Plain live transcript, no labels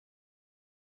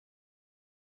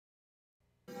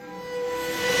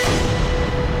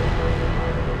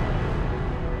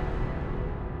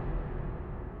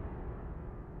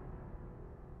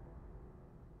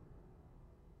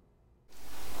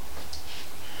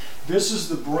This is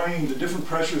the brain, the different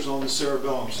pressures on the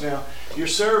cerebellums. Now, your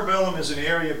cerebellum is an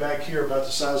area back here about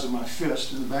the size of my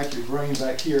fist, in the back of your brain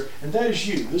back here, and that is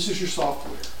you. This is your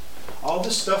software. All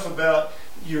this stuff about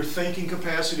your thinking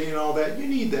capacity and all that, you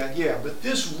need that, yeah, but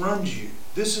this runs you.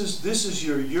 This is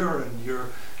your urine,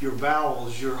 your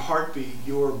bowels, your heartbeat,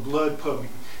 your blood pumping.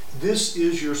 This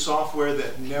is your software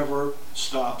that never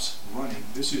stops running.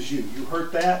 This is you. You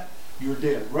hurt that, you're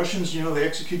dead. Russians, you know, they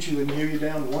execute you, they kneel you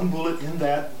down, one bullet in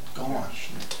that, gone.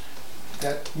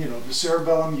 That, you know, the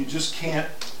cerebellum, you just can't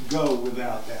go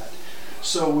without that.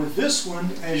 So with this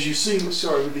one, as you see,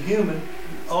 sorry, with the human,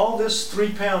 all this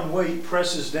 3-pound weight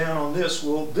presses down on this.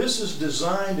 Well, this is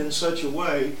designed in such a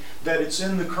way that it's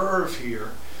in the curve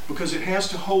here because it has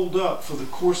to hold up for the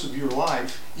course of your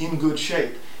life in good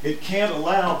shape. It can't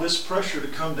allow this pressure to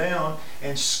come down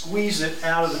and squeeze it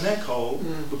out of the neck hole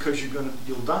because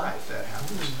you'll die if that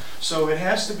happens. So it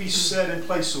has to be set in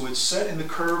place. So it's set in the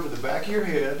curve of the back of your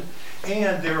head,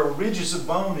 and there are ridges of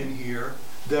bone in here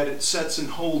that it sets and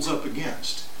holds up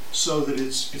against, so that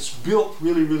it's built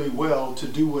really, really well to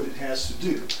do what it has to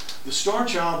do. The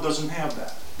Starchild doesn't have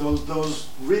that. Those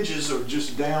ridges are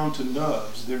just down to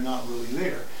nubs. They're not really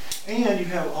there. And you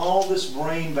have all this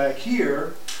brain back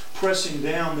here pressing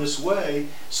down this way,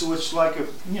 so it's like a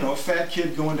fat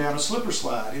kid going down a slipper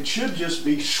slide. It should just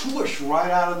be swoosh right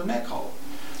out of the neck hole.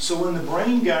 So when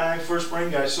the first brain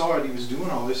guy saw it, he was doing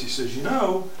all this, he says, you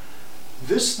know,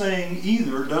 this thing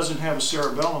either doesn't have a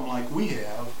cerebellum like we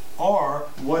have, or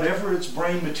whatever its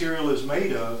brain material is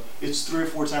made of, it's 3 or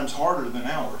 4 times harder than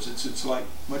ours. It's like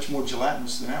much more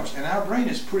gelatinous than ours. And our brain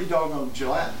is pretty doggone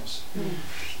gelatinous.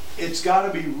 It's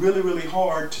got to be really, really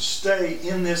hard to stay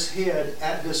in this head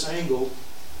at this angle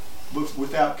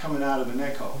without coming out of the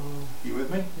neck hole. You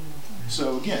with me?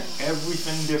 So again,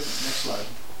 everything different. Next slide.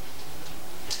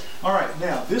 All right,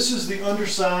 now this is the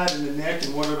underside and the neck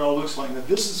and what it all looks like. Now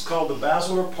this is called the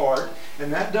basilar part,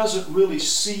 and that doesn't really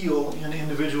seal in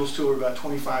individuals till we're about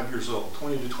 25 years old,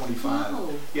 20 to 25.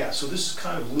 Oh. Yeah, so this is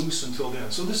kind of loose until then.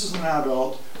 So this is an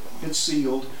adult, it's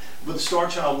sealed, but the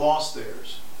Starchild lost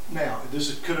theirs. Now,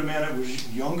 this could have meant it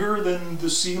was younger than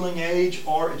the sealing age,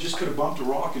 or it just could have bumped a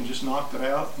rock and just knocked it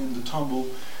out in the tumble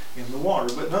in the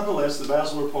water. But nonetheless, the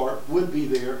basilar part would be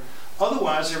there.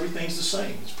 Otherwise, everything's the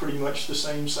same. It's pretty much the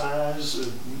same size.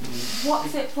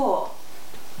 What's it for?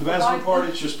 The basilar part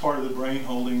is just part of the brain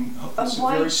holding. It's a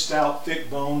very stout, thick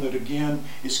bone that, again,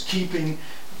 is keeping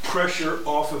pressure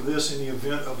off of this in the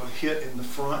event of a hit in the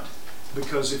front.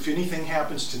 Because if anything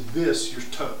happens to this, you're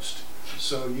toast.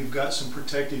 So you've got some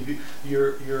protective.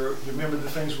 You remember the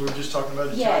things we were just talking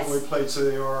about, the yes. typhoid plates, so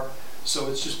they are. So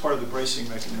it's just part of the bracing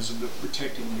mechanism of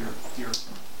protecting your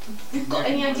You've got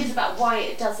any ideas about why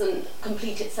it doesn't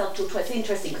complete itself till 20? It's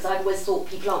interesting because I'd always thought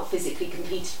people aren't physically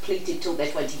completed till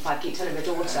they're 25. Keep telling my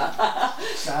daughter.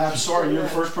 I'm sorry, you're the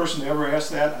first person to ever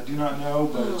ask that. I do not know,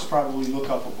 but it's probably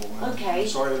look-upable. Okay. I'm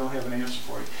sorry I don't have an answer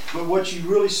for you. But what you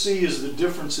really see is the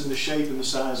difference in the shape and the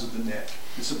size of the neck.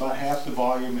 It's about half the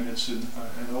volume, and it's an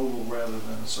oval rather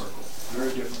than a circle.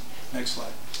 Very different. Next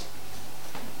slide.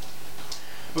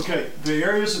 Okay, the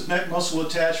areas of neck muscle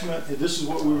attachment, this is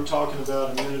what we were talking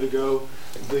about a minute ago.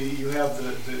 You have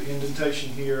the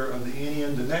indentation here of the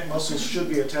inion. The neck muscles should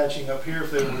be attaching up here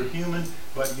if they were human,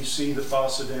 but you see the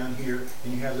fossa down here,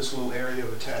 and you have this little area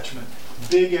of attachment.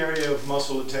 Big area of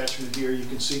muscle attachment here. You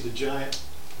can see the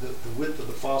width of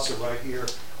the fossa right here,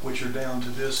 which are down to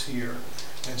this here.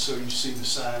 And so you see the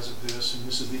size of this, and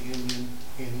this is the inion.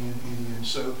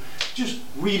 So just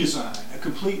redesign, a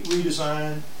complete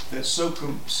redesign that's so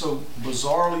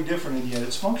bizarrely different, and yet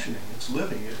it's functioning, it's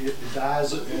living. It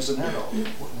dies as an adult.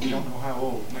 We don't know how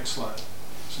old. Next slide.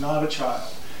 It's not a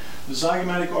child. The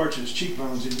zygomatic arches,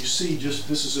 cheekbones, and you see just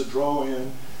this is a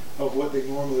draw-in of what they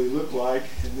normally look like,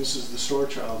 and this is the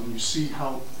Starchild, and you see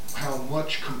how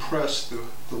much compressed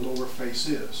the lower face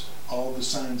is. All the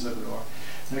signs of it are.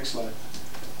 Next slide.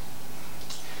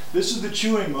 This is the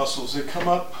chewing muscles. They come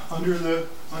up under the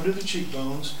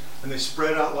cheekbones, and they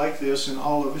spread out like this, and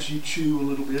all of us, you chew a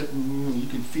little bit, and you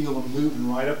can feel them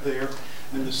moving right up there,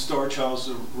 and the Starchilds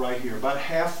are right here. About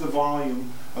half the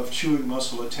volume of chewing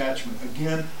muscle attachment.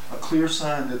 Again, a clear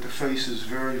sign that the face is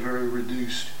very, very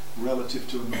reduced relative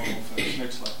to a normal face.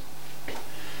 Next slide.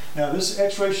 Now this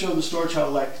x-ray showed the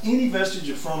Starchild lacked any vestige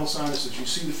of frontal sinuses. You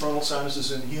see the frontal sinuses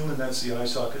in the human, that's the eye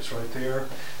sockets right there.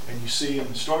 And you see in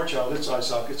the Starchild, its eye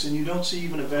sockets, and you don't see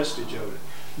even a vestige of it.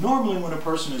 Normally when a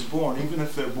person is born, even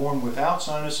if they're born without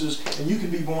sinuses, and you can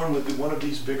be born with one of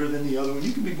these bigger than the other one,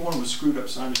 you can be born with screwed up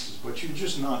sinuses, but you're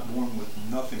just not born with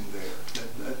nothing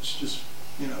there. That's just,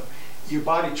 you know, your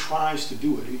body tries to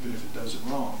do it, even if it does it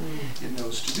wrong. It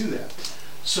knows to do that.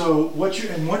 So what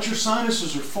your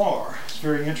sinuses are for, it's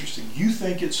very interesting. You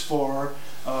think it's for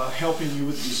helping you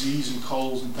with disease and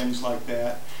colds and things like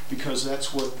that, because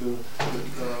that's what the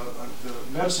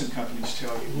medicine companies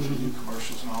tell you when you do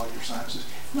commercials and all your sinuses.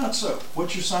 Not so.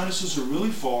 What your sinuses are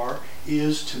really for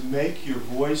is to make your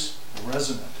voice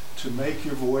resonant, to make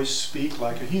your voice speak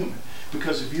like a human.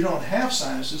 Because if you don't have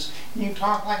sinuses, you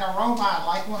talk like a robot,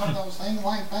 like one of those things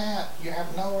like that. You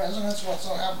have no resonance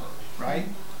whatsoever, right?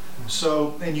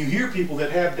 So, and you hear people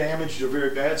that have damaged or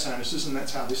very bad sinuses, and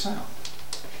that's how they sound.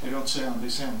 They don't sound, they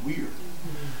sound weird.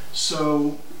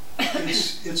 So,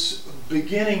 it's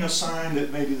beginning a sign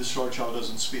that maybe the Starchild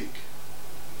doesn't speak.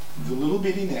 The little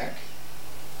bitty neck,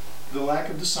 the lack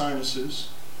of the sinuses,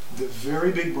 the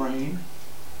very big brain,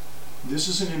 this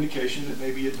is an indication that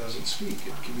maybe it doesn't speak.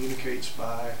 It communicates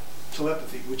by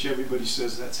telepathy, which everybody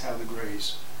says that's how the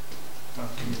Greys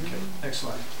communicate. Next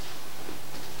slide.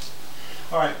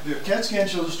 All right, the CAT scan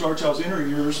shows the Starchild's inner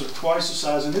ears are twice the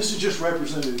size, and this is just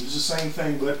representative. It's the same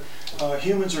thing, but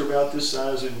humans are about this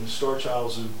size, and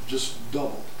Starchild's are just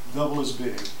double as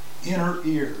big. Inner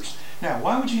ears. Now,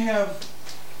 why would you have,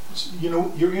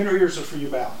 your inner ears are for your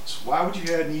balance. Why would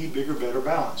you need bigger, better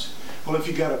balance? Well, if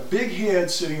you've got a big head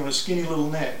sitting on a skinny little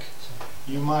neck,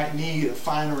 you might need a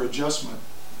finer adjustment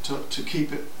to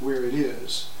keep it where it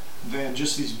is than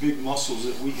just these big muscles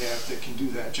that we have that can do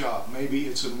that job. Maybe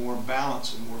it's a more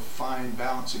balanced, a more fine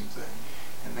balancing thing,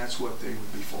 and that's what they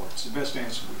would be for. It's the best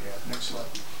answer we have. Next slide.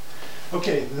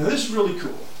 Okay, now this is really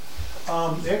cool.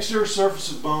 The exterior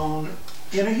surface of bone.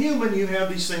 In a human, you have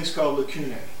these things called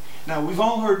lacunae. Now, we've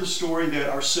all heard the story that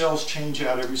our cells change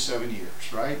out every 7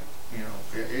 years, right?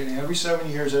 In every 7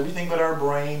 years, everything but our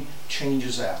brain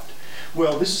changes out.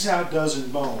 Well, this is how it does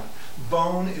in bone.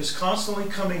 Bone is constantly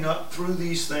coming up through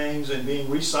these things and being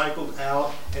recycled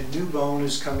out, and new bone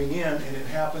is coming in, and it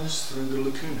happens through the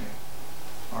lacunae.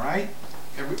 All right?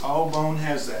 All bone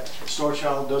has that.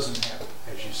 Starchild doesn't have it,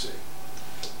 as you see.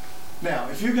 Now,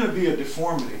 if you're going to be a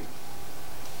deformity,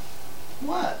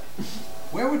 what?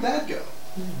 Where would that go?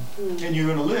 And you're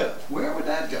going to live. Where would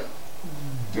that go?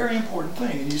 Very important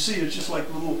thing. And you see it's just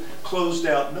like little closed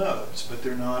out nodes, but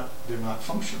they're not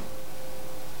functional.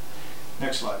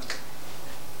 Next slide.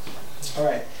 All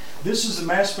right. This is the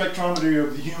mass spectrometry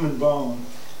of the human bone,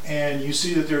 and you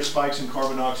see that there are spikes in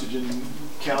carbon, oxygen,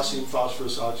 calcium,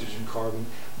 phosphorus, oxygen, carbon.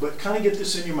 But kind of get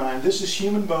this in your mind. This is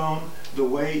human bone, the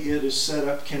way it is set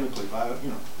up chemically by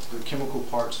the chemical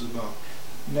parts of the bone.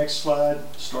 Next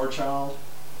slide, Starchild.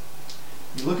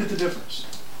 You look at the difference.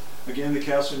 Again, the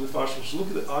calcium, the phosphorus. Look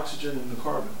at the oxygen and the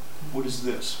carbon. What is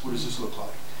this? What does this look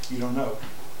like? You don't know.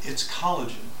 It's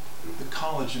collagen. The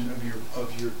collagen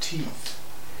of your teeth.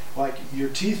 Like your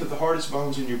teeth are the hardest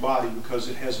bones in your body because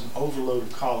it has an overload of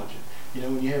collagen. You know,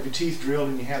 when you have your teeth drilled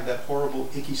and you have that horrible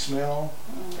icky smell,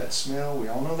 that smell, we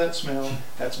all know that smell,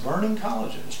 that's burning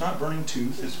collagen. It's not burning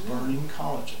tooth, it's burning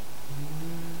collagen.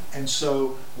 And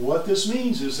so what this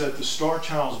means is that the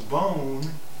Starchild's bone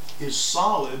is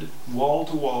solid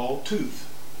wall-to-wall tooth.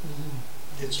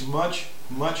 It's much,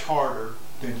 much harder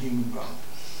than human bone.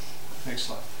 Next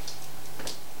slide.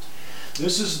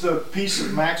 This is the piece of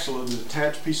maxilla, the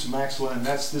attached piece of maxilla, and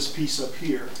that's this piece up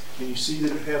here. And you see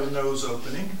that it had a nose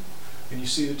opening, and you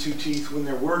see the two teeth when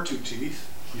there were two teeth.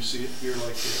 You see it here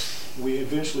like this. We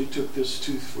eventually took this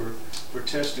tooth for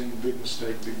testing, big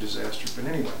mistake, big disaster.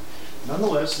 But anyway,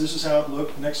 nonetheless, this is how it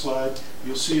looked. Next slide,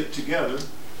 you'll see it together,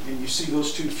 and you see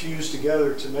those two fused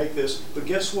together to make this. But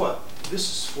guess what? This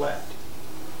is flat.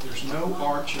 There's no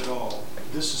arch at all.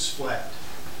 This is flat.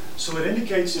 So it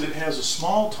indicates that it has a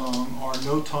small tongue or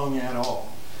no tongue at all.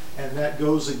 And that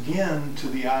goes again to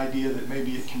the idea that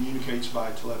maybe it communicates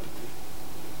by telepathy.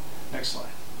 Next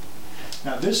slide.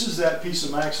 Now this is that piece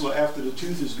of maxilla after the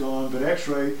tooth is gone, but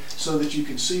x-ray so that you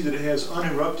can see that it has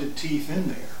unerupted teeth in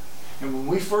there. And when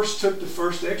we first took the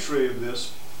first x-ray of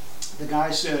this, the guy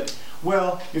said,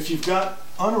 well, if you've got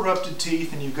unerupted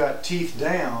teeth and you've got teeth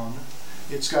down,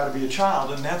 it's got to be a child,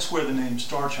 and that's where the name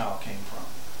Starchild came from.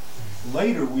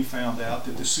 Later we found out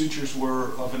that the sutures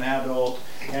were of an adult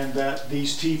and that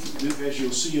these teeth, as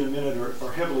you'll see in a minute,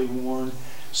 are heavily worn.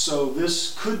 So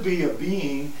this could be a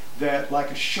being that,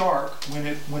 like a shark,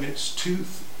 when its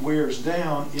tooth wears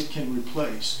down, it can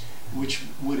replace, which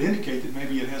would indicate that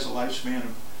maybe it has a lifespan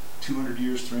of 200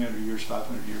 years, 300 years,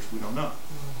 500 years, we don't know.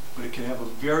 But it can have a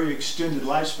very extended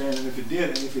lifespan, and if it did,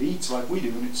 and if it eats like we do,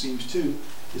 and it seems to,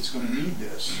 it's going to need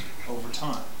this over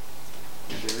time.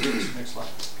 And there it is. Next slide.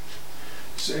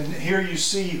 So, and here you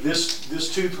see this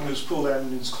tooth when it's pulled out,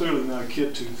 and it's clearly not a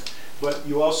kid tooth. But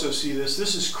you also see this.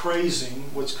 This is crazing,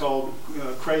 what's called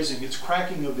crazing. It's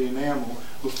cracking of the enamel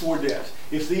before death.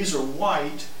 If these are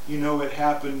white, you know it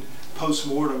happened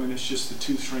post-mortem and it's just the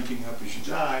tooth shrinking up as you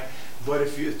die. But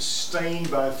if it's stained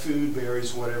by food,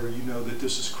 berries, whatever, you know that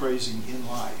this is crazing in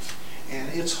life.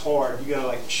 And it's hard. You gotta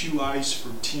like chew ice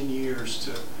for 10 years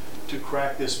to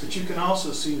crack this. But you can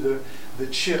also see the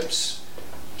chips,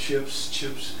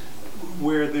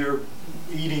 where they're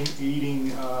eating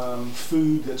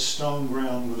food that's stone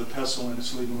ground with a pestle and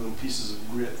it's leaving little pieces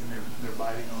of grit and they're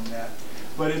biting on that.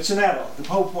 But it's an adult. The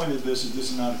whole point of this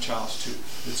is not a child's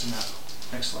tooth. It's an adult.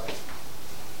 Next slide.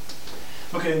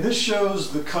 Okay, and this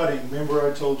shows the cutting. Remember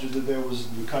I told you that there was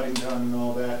the cutting done and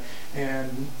all that,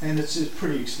 and it's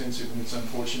pretty extensive and it's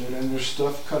unfortunate. And there's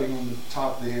stuff cutting on the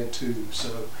top of the head too.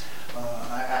 So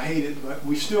I hate it, but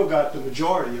we've still got the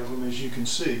majority of them, as you can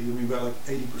see. We've got like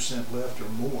 80% left or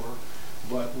more,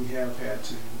 but we have had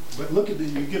to. But look at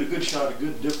you get a good shot, a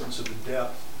good difference of the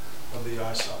depth of the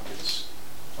eye sockets.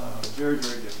 Very,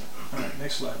 very different. All right,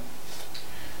 next slide.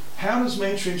 How does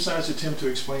mainstream science attempt to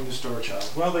explain the star child?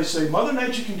 Well, they say Mother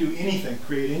Nature can do anything,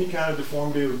 create any kind of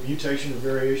deformity or mutation or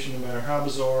variation, no matter how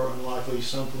bizarre or unlikely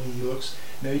something looks.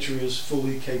 Nature is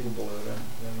fully capable of it.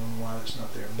 I don't know why it's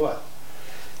not there. But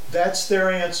that's their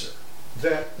answer.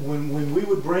 That when we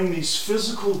would bring these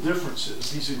physical differences,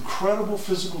 these incredible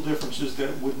physical differences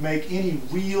that would make any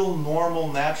real,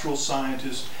 normal, natural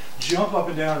scientist jump up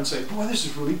and down and say, boy, this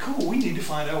is really cool. We need to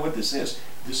find out what this is.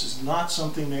 This is not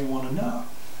something they want to know.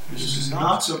 This is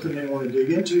not something they want to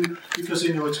dig into because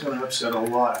they know it's going to upset a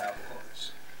lot of apple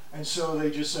cars. And so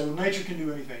they just say, well, nature can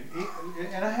do anything.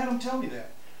 And I had them tell me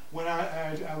that. When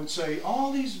I would say,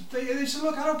 all these, they said,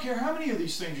 look, I don't care how many of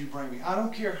these things you bring me. I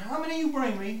don't care how many you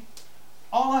bring me.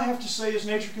 All I have to say is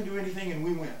nature can do anything and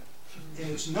we win. And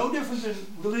it's no different than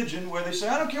religion where they say,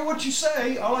 I don't care what you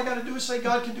say. All I got to do is say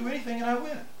God can do anything and I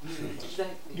win.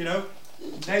 Exactly. You know?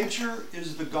 Nature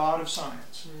is the God of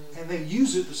science, and they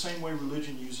use it the same way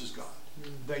religion uses God.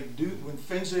 They do when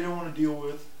things they don't want to deal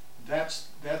with. That's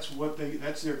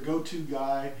their go-to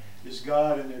guy is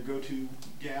God, and their go-to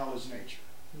gal is nature.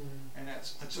 And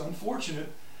that's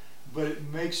unfortunate, but it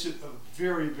makes it a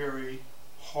very, very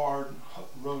hard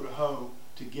row to hoe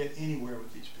to get anywhere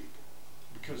with these people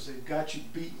because they've got you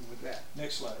beaten with that.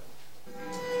 Next slide.